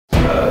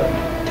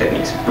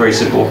techniques. Very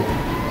simple.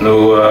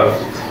 No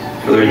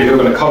further ado, we're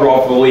going to cover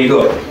off the lead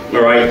hook.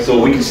 All right,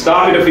 so we can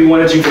stop it if we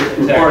wanted to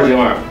from part of the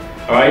arm.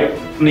 All right,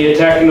 from the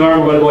attacking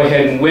arm, we're going to go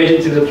ahead and wedge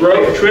it to the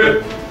throat,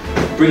 trip,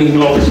 bringing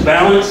him off his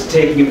balance,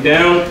 taking him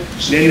down,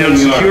 standing down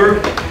secure.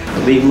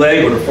 The lead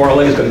leg or the far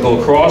leg is going to go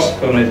across.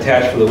 I'm going to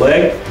attach for the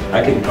leg.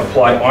 I can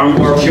apply arm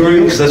bar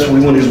curing because that's what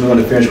we want to do. We want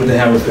to finish with the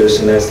hammer fist,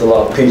 and that's the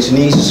law. Pinch the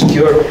knees to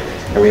secure.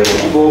 And we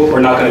have we're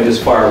not going to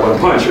just fire one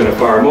punch. We're going to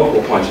fire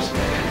multiple punches.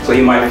 So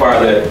he might fire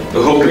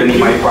the hook, and he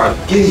might fire.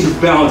 Getting his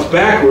balance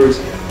backwards,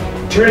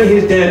 turning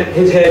his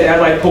head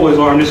as I pull his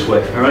arm this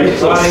way. All right,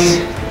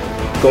 sliding,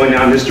 going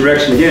down this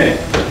direction again.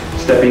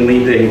 Stepping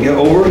lead leg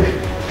over,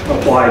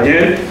 apply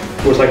again.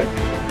 Of course, like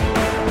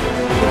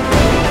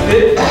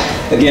it.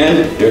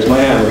 Again, there's my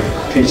hammer.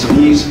 Pinch the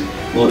knees, a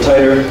little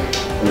tighter.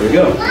 There we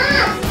go.